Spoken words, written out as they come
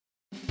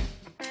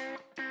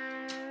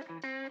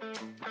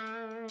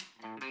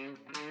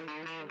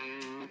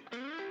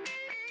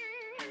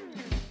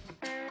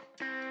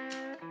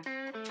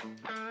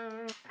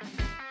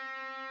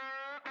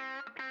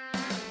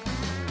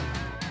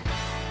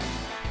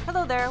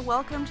Hello there,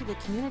 welcome to the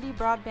Community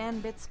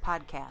Broadband Bits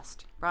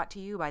podcast, brought to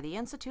you by the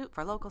Institute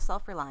for Local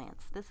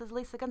Self-Reliance. This is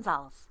Lisa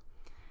Gonzalez.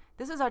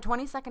 This is our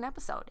 22nd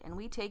episode, and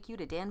we take you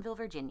to Danville,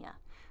 Virginia.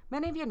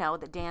 Many of you know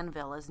that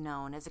Danville is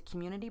known as a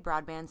community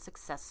broadband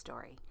success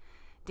story.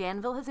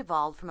 Danville has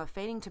evolved from a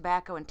fading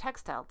tobacco and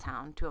textile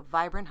town to a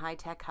vibrant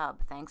high-tech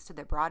hub thanks to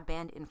their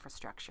broadband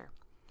infrastructure.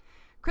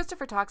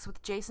 Christopher talks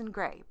with Jason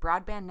Gray,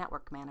 Broadband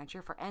Network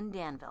Manager for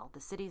Danville, the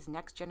city's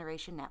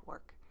next-generation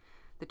network.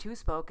 The two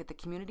spoke at the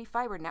Community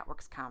Fiber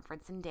Networks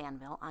Conference in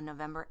Danville on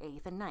November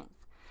 8th and 9th.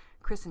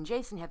 Chris and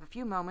Jason have a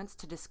few moments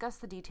to discuss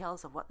the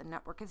details of what the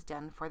network has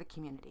done for the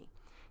community.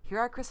 Here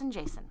are Chris and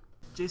Jason.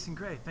 Jason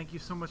Gray, thank you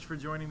so much for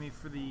joining me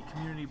for the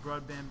Community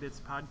Broadband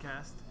Bits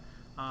podcast.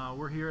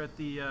 We're here at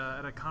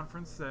a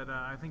conference that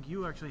I think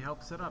you actually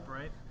helped set up,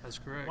 right? That's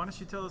correct. Why don't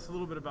you tell us a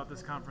little bit about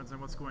this conference and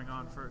what's going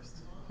on first?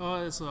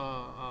 It's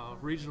a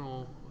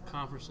regional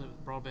conference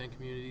that Broadband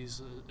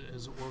Communities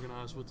is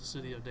organized with the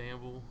city of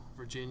Danville,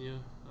 Virginia.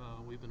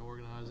 We've been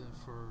organizing it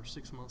for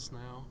 6 months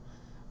now.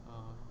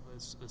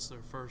 It's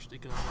their first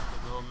economic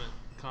development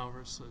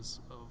conference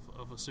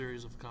of a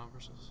series of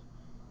conferences.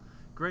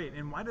 Great.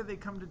 And why do they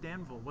come to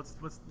Danville? What's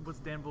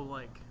Danville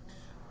like?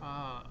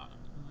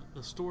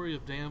 The story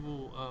of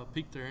Danville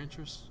piqued their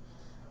interest.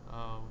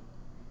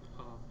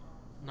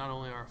 Not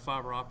only our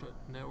fiber optic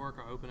network,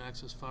 our open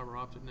access fiber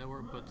optic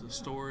network, but the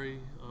story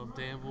of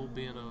Danville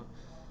being a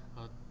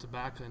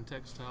tobacco and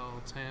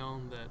textile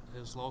town that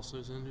has lost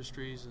those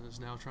industries and is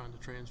now trying to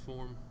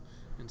transform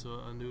into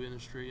a new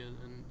industry and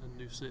a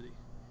new city.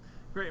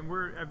 Great, and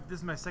this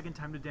is my second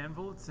time to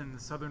Danville. It's in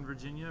southern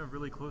Virginia,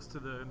 really close to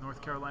the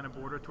North Carolina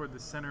border, toward the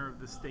center of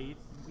the state,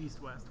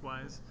 east-west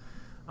wise.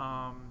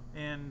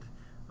 And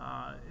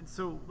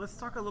so let's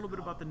talk a little bit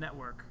about the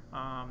network.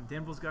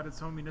 Danville's got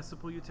its own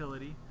municipal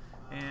utility,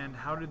 and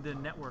how did the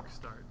network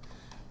start?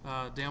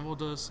 Danville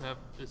does have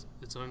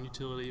its own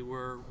utility.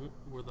 We're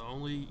the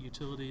only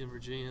utility in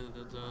Virginia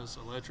that does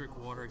electric,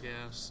 water,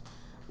 gas,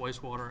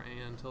 wastewater,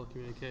 and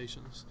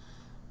telecommunications.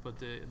 But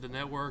the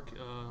network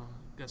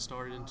got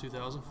started in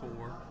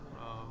 2004,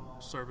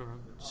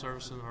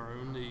 servicing our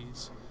own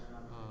needs,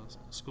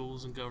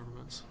 schools and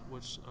governments,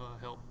 which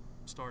help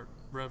start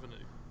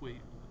revenue. The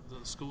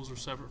schools are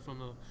separate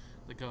from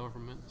the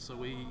government, so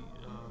we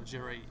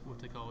generate what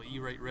they call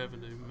E-rate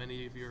revenue.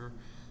 Many of your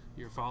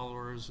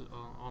followers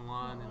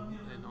online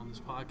and on this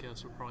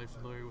podcast are probably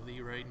familiar with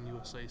E-rate and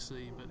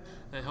USAC, but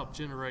they help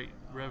generate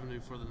revenue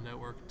for the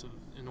network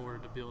in order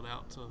to build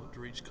out to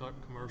reach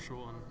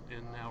commercial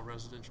and now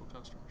residential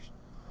customers.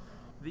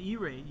 The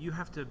E-rate, you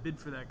have to bid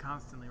for that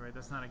constantly, right?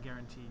 That's not a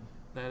guarantee.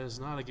 That is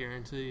not a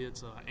guarantee.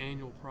 It's an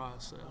annual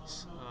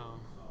process.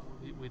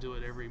 We do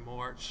it every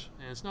March,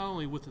 and it's not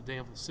only with the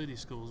Danville City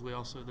Schools.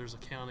 There's a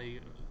county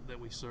that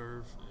we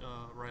serve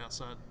right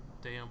outside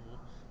Danville,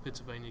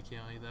 Pittsylvania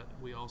County, that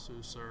we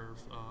also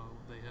serve.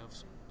 They have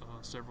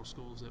several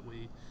schools that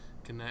we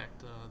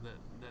connect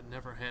that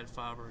never had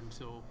fiber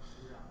until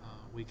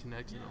we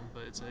connected them.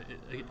 But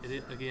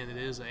it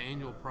is an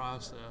annual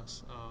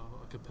process,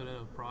 a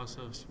competitive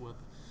process with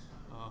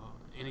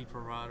any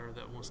provider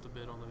that wants to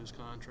bid on those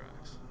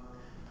contracts.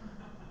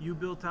 You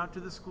built out to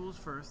the schools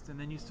first, and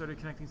then you started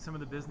connecting some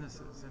of the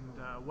businesses. And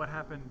what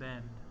happened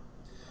then?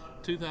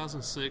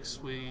 2006,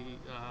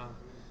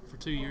 for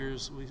 2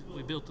 years,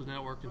 we built the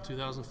network in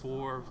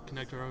 2004,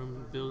 connect our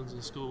own buildings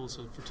and schools.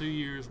 So for 2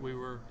 years, we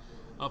were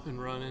up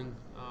and running.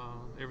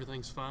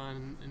 Everything's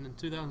fine. And in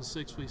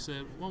 2006, we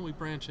said, why don't we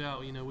branch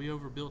out? We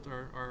overbuilt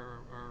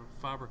our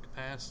fiber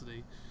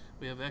capacity.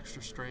 We have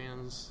extra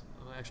strands,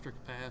 extra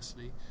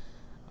capacity.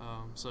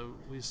 So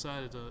we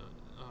decided to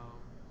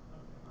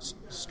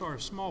start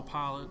a small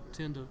pilot,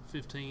 10 to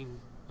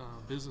 15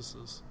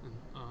 businesses,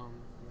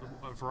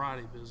 a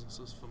variety of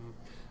businesses from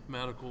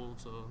medical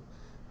to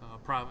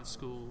private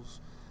schools.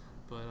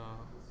 But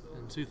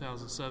in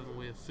 2007,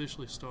 we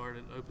officially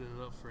started opening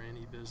it up for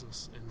any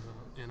business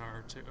in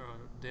our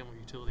Danville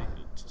utility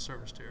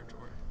service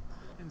territory.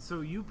 And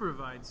so you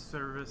provide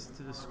service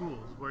to the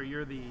schools, where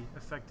you're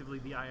effectively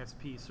the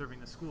ISP serving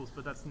the schools,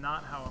 but that's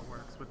not how it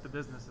works with the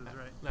businesses,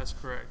 right? That's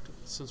correct.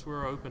 Since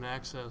we're an open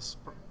access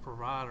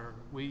provider,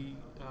 we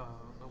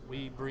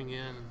bring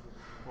in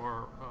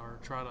or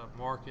try to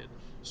market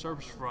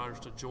service providers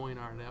to join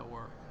our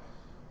network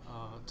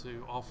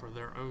to offer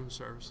their own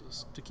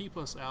services, to keep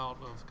us out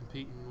of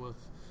competing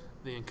with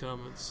the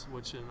incumbents,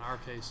 which in our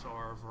case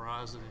are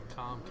Verizon and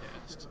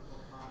Comcast.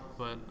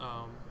 But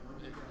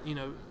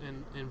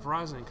and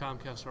Verizon and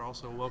Comcast are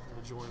also welcome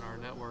to join our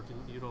network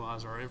and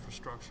utilize our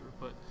infrastructure.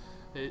 But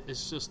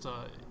it's just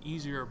an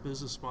easier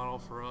business model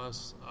for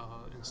us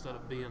instead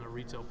of being a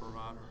retail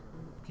provider.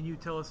 Can you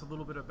tell us a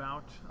little bit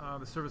about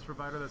the service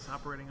provider that's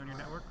operating on your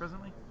network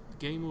presently?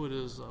 Gamewood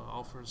is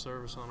offering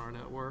service on our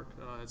network.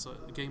 It's a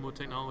Gamewood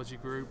Technology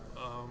Group.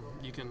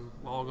 You can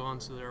log on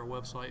to their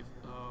website.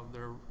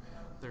 Their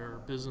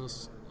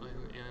business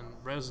and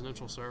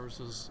residential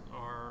services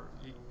are,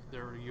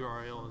 their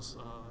URL is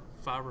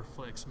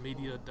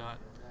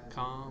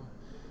fiberflexmedia.com.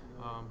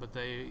 But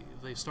they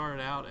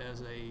started out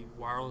as a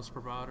wireless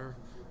provider,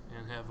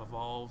 and have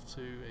evolved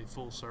to a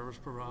full service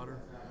provider.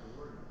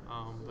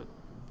 But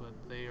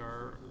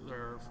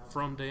they're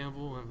from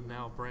Danville and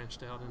now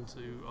branched out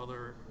into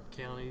other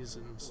counties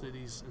and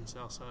cities in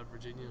Southside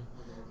Virginia.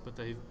 But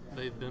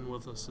they've been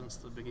with us since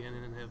the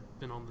beginning and have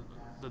been on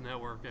the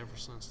network ever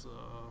since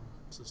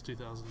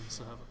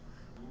 2007.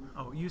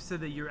 Oh, you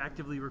said that you're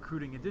actively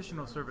recruiting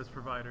additional service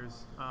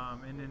providers,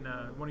 and in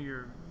one of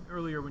your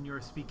earlier when you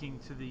were speaking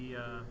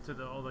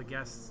to all the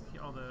guests,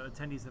 all the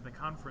attendees at the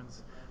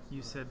conference,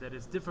 you said that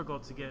it's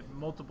difficult to get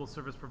multiple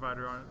service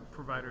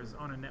providers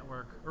on a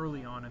network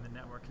early on in the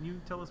network. Can you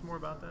tell us more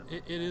about that?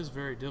 It is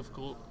very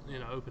difficult in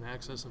an open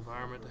access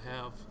environment to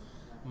have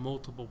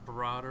multiple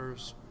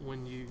providers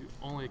when you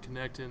only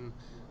connecting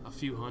a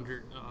few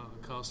hundred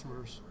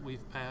customers.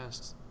 We've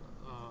passed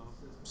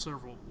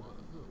several,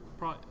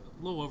 probably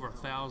a little over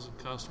 1,000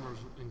 customers,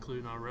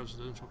 including our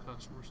residential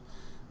customers,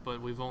 but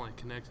we've only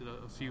connected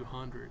a few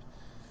hundred.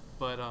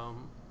 But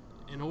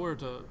in order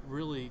to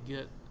really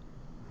get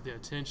the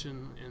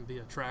attention and be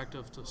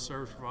attractive to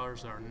service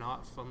providers that are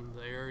not from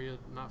the area,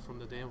 not from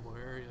the Danville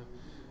area,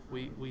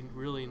 we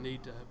really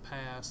need to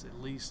pass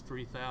at least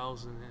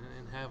 3,000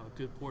 and have a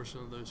good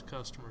portion of those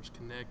customers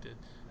connected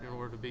in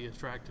order to be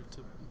attractive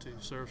to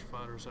service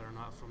providers that are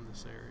not from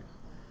this area.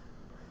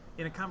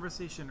 In a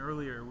conversation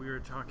earlier, we were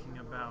talking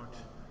about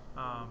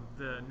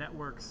the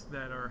networks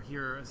that are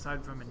here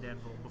aside from in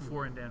Danville,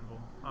 before in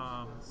Danville.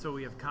 So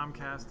we have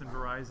Comcast and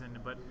Verizon,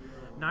 but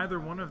neither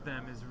one of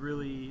them has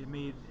really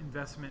made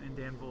investment in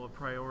Danville a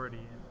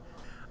priority.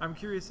 I'm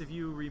curious if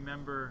you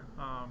remember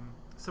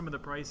some of the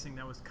pricing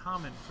that was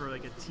common for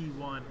like a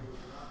T1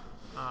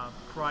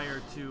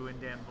 prior to in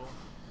Danville.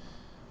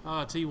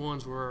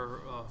 T1s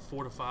were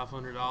 $400 to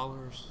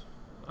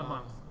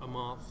 $500 a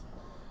month.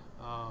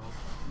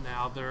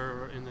 Now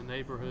they're in the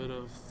neighborhood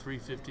of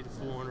 $350 to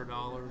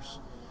 $400.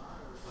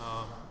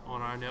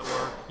 On our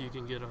network, you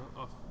can get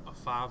a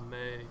 5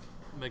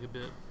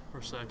 megabit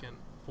per second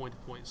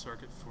point-to-point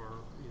circuit for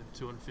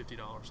 $250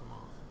 a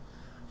month.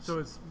 So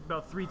it's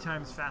about 3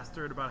 times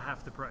faster at about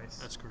half the price.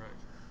 That's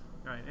correct.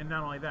 Right, and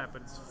not only that,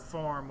 but it's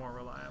far more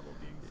reliable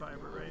being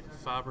fiber, right?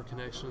 Fiber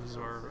connections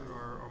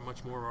are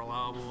much more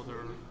reliable.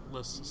 They're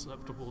less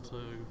susceptible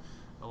to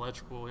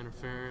electrical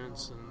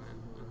interference and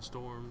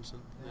storms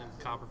and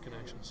copper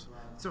connections.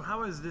 So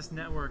how has this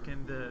network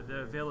and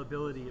the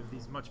availability of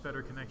these much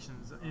better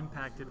connections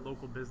impacted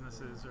local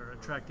businesses or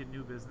attracted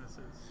new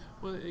businesses?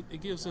 Well, it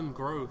gives them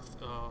growth,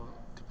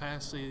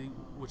 capacity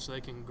which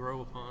they can grow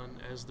upon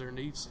as their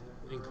needs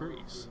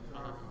increase.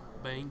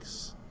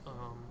 Banks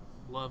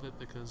love it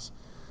because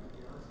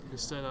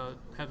instead of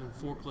having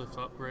forklift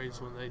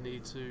upgrades when they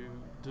need to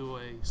do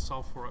a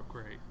software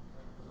upgrade,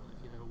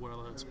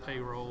 whether it's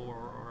payroll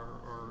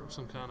or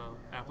some kind of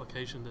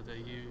application that they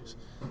use,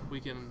 we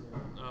can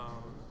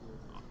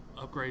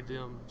upgrade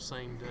them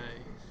same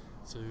day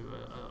to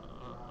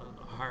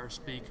a higher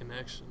speed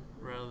connection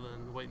rather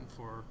than waiting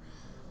for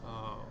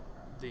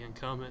the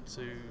incumbent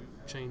to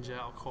change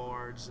out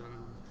cards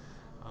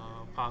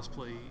and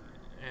possibly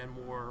add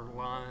more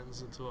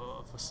lines into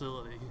a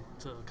facility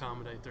to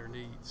accommodate their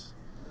needs.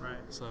 Right.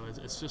 So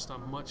it's just a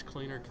much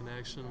cleaner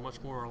connection,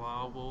 much more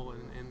reliable,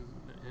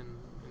 and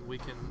we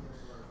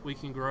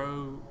can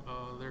grow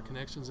their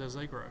connections as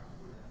they grow.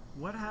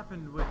 What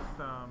happened with,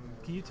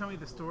 can you tell me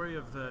the story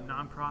of the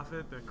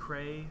nonprofit, the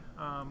CRAE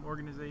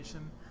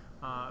organization?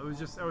 I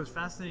was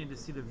fascinated to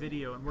see the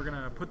video, and we're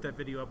going to put that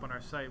video up on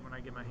our site when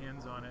I get my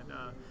hands on it.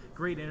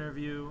 Great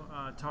interview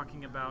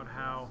talking about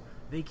how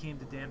they came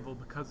to Danville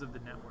because of the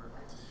network.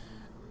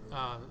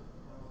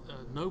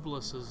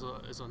 Noblus is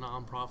a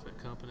nonprofit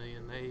company,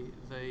 and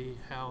they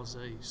house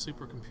a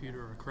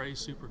supercomputer, a CRAE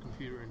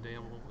supercomputer in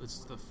Danville. It's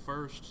the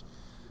first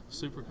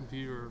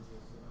supercomputer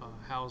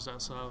housed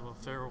outside of a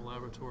federal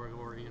laboratory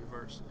or a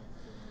university.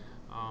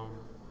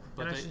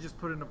 And I should just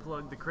put in a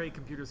plug. The CRAE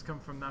computers come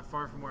from not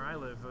far from where I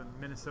live in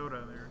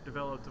Minnesota. They're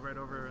developed right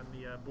over in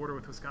the border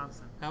with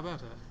Wisconsin. How about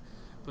that?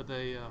 But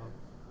they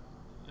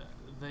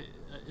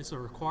it's a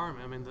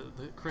requirement. I mean,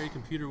 the CRAE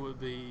computer would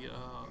be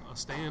a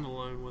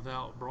standalone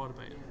without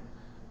broadband.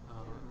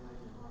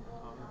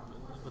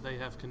 But they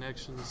have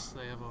connections.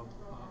 They have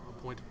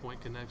a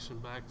point-to-point connection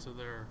back to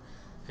their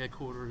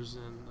headquarters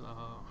in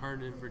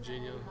Herndon,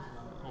 Virginia,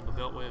 on the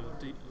Beltway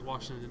of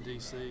Washington,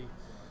 D.C.,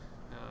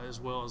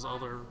 as well as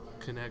other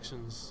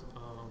connections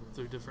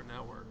through different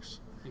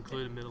networks,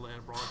 including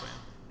Mid-Atlantic Broadband.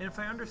 And if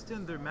I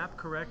understand their map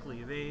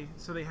correctly, they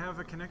have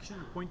a connection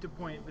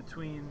point-to-point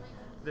between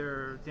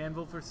their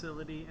Danville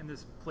facility and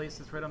this place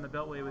that's right on the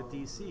Beltway with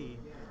D.C.,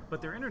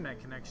 but their internet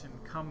connection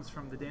comes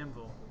from the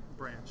Danville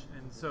branch.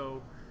 And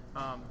so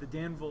the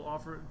Danville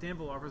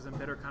offers them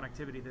better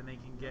connectivity than they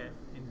can get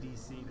in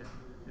D.C.,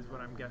 is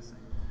what I'm guessing.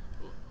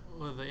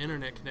 Well, the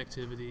internet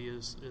connectivity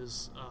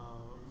is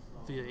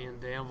via in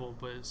Danville,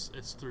 but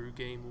it's through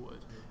Gamewood.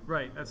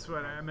 Right. That's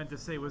what I meant to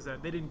say. Was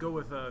that they didn't go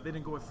with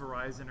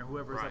Verizon or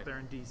whoever's right. up there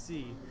in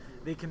D.C.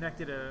 They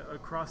connected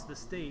across the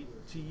state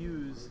to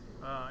use,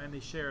 and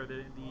they share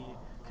the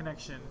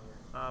connection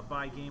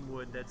by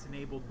Gamewood that's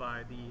enabled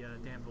by the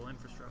Danville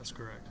infrastructure. That's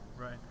correct.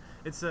 Right.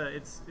 It's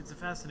a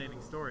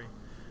fascinating story.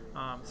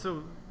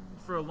 So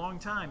for a long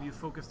time, you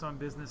focused on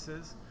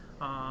businesses.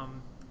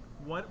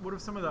 What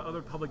have some of the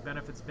other public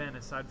benefits been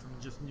aside from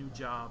just new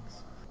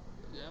jobs?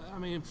 I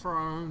mean, for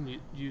our own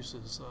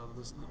uses,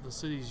 the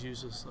city's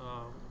uses,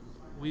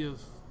 we have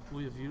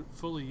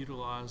fully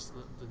utilized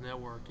the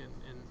network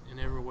in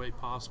every way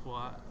possible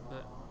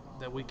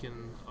that we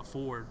can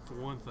afford, for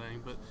one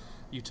thing. But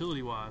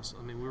utility-wise,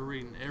 I mean, we're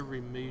reading every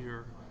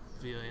meter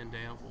via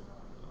Danville,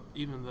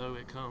 even though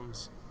it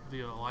comes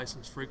via a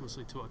licensed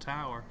frequency to a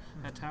tower.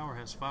 That tower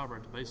has fiber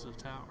at the base of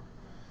the tower,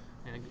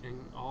 and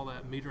all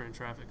that metering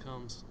traffic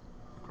comes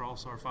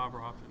across our fiber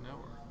optic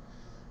network.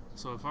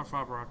 So if our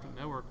fiber optic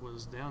network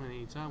was down at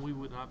any time, we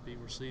would not be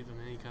receiving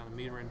any kind of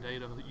metering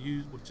data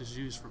which is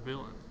used for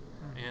billing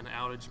and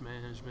outage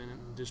management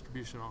and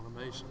distribution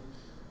automation.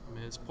 I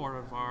mean, it's part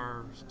of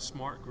our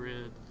smart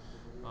grid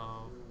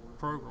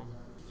program.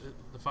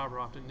 The fiber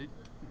optic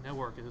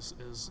network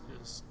is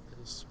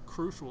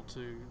crucial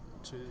to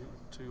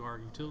our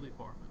utility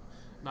department,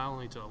 not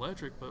only to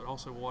electric but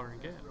also water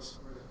and gas.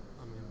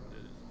 I mean,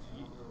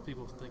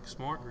 people think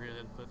smart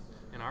grid, but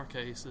in our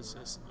case,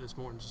 it's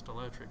more than just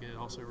electric. It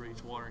also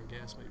reads water and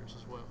gas meters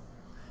as well.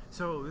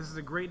 So this is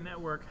a great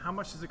network. How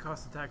much does it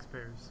cost the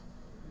taxpayers?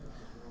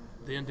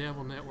 The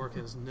Danville network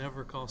has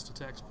never cost the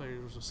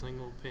taxpayers a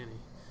single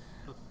penny.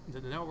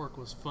 The network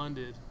was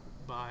funded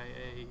by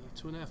a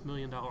 $2.5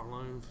 million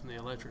loan from the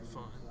Electric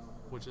Fund,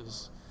 which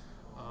is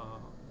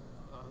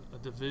a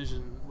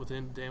division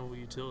within Danville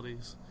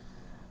Utilities.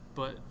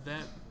 But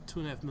that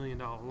 $2.5 million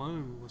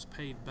loan was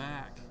paid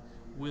back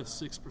with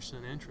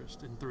 6%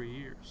 interest in 3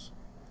 years.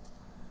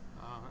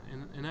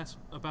 And that's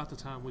about the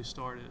time we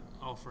started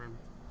offering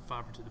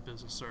fiber to the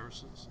business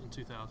services in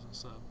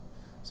 2007.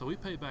 So we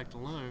paid back the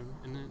loan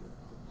and then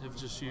have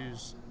just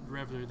used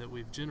revenue that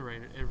we've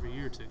generated every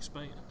year to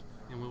expand,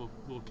 and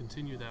we'll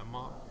continue that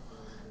model.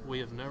 We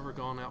have never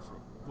gone out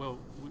for,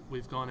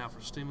 we've gone out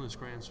for stimulus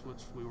grants,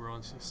 which we were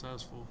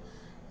unsuccessful.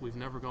 We've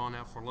never gone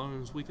out for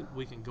loans. We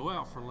can go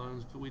out for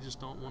loans, but we just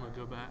don't want to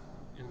go back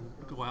and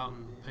go out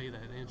and pay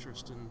that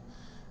interest and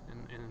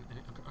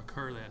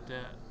incur that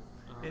debt.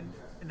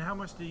 And how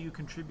much do you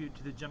contribute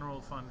to the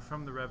general fund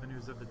from the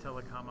revenues of the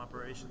telecom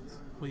operations?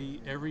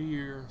 We, every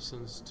year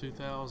since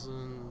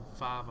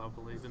 2005, I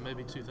believe, and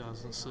maybe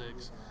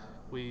 2006,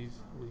 we've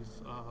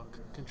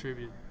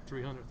contributed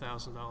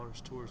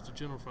 $300,000 towards the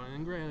general fund.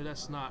 And granted,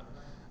 that's not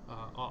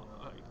an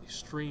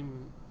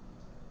extreme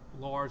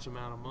large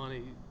amount of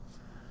money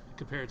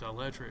compared to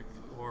electric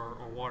or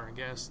water and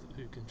gas,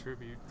 who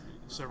contribute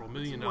several $1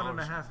 million.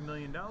 $1.5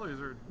 million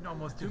or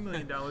almost $2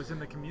 million in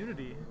the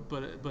community.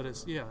 But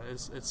it's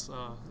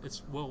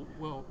well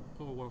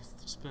worth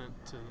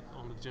spent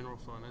on the general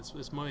fund.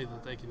 It's money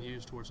that they can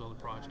use towards other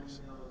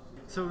projects.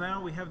 So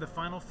now we have the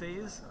final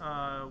phase,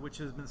 which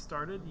has been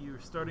started.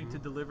 You're starting to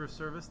deliver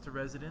service to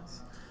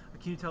residents.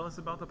 Can you tell us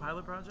about the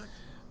pilot project?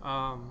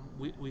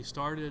 We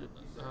started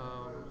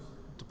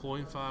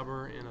deploying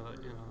fiber in a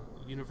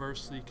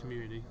university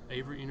community.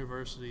 Averett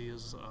University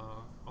is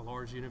a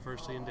large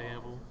university in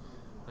Danville.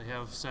 They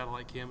have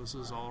satellite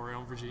campuses all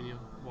around Virginia,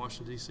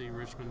 Washington, D.C.,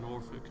 Richmond,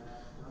 Norfolk,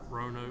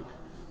 Roanoke,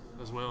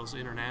 as well as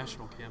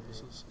international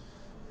campuses.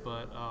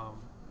 But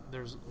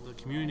there's the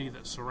community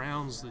that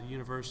surrounds the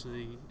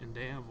university in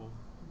Danville,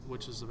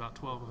 which is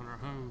about 1,200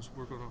 homes.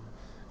 We're going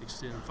to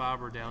extend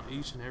fiber down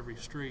each and every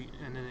street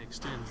and then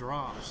extend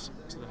drops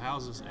to the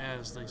houses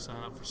as they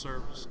sign up for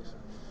services.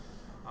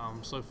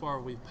 So far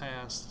we've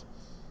passed,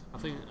 I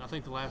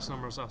think the last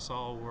numbers I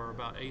saw were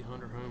about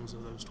 800 homes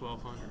of those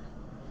 1,200.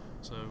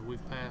 So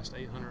we've passed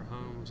 800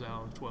 homes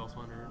out of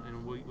 1,200,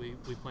 and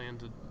we plan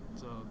to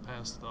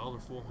pass the other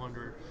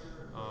 400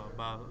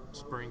 by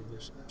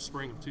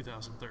spring of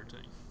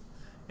 2013.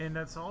 And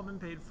that's all been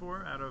paid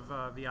for out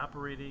of the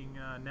operating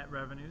net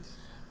revenues?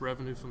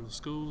 Revenue from the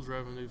schools,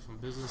 revenue from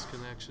business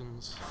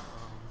connections,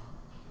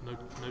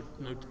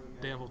 no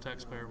Danville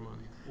taxpayer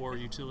money or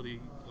utility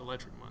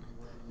electric money.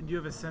 And do you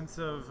have a sense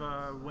of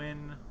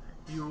when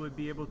you would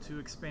be able to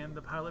expand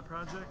the pilot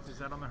project? Is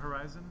that on the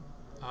horizon?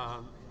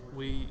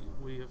 We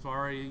have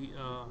already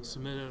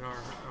submitted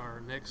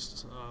our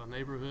next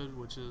neighborhood,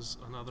 which is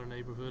another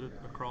neighborhood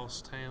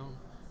across town,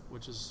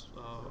 which is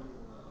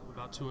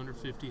about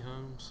 250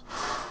 homes,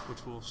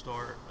 which will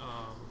start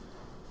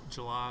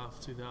July of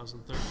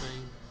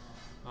 2013.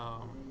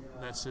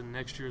 That's in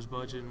next year's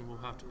budget and will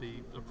have to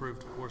be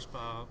approved, of course,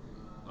 by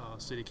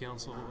City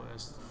Council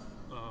as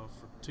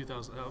for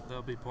 2000.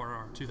 That'll be part of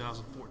our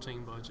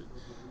 2014 budget,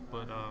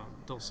 but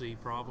don't see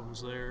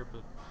problems there.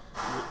 But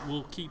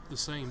we'll keep the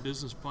same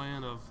business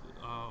plan of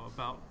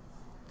about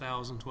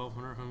 1,000,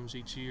 1,200 homes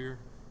each year.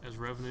 As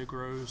revenue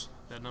grows,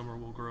 that number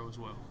will grow as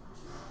well.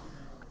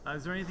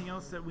 Is there anything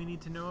else that we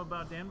need to know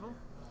about Danville?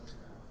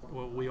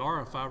 Well, we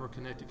are a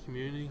fiber-connected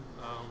community,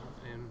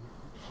 and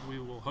we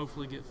will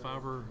hopefully get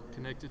fiber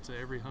connected to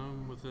every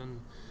home within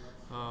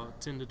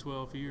 10 to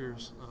 12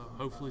 years,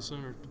 hopefully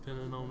sooner,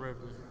 depending on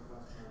revenue.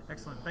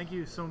 Excellent. Thank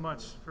you so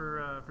much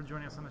for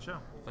joining us on the show.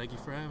 Thank you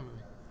for having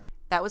me.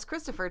 That was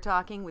Christopher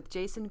talking with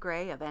Jason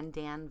Gray of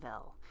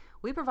NDanville.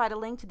 We provide a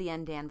link to the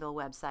NDanville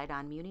website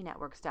on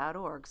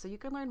muninetworks.org so you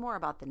can learn more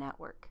about the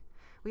network.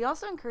 We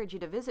also encourage you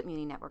to visit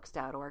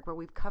muninetworks.org, where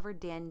we've covered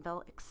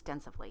Danville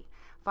extensively.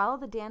 Follow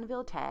the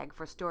Danville tag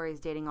for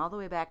stories dating all the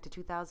way back to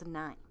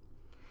 2009.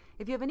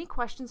 If you have any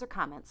questions or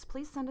comments,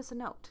 please send us a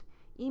note.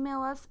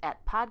 Email us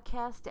at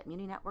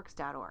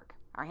podcast@muninetworks.org.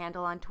 Our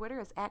handle on Twitter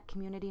is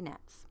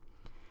 @CommunityNets.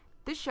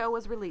 This show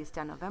was released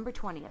on November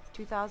 20th,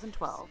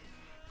 2012.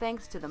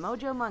 Thanks to the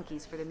Mojo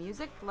Monkeys for the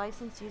music,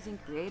 licensed using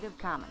Creative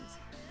Commons.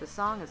 The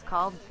song is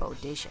called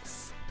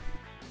Bodacious.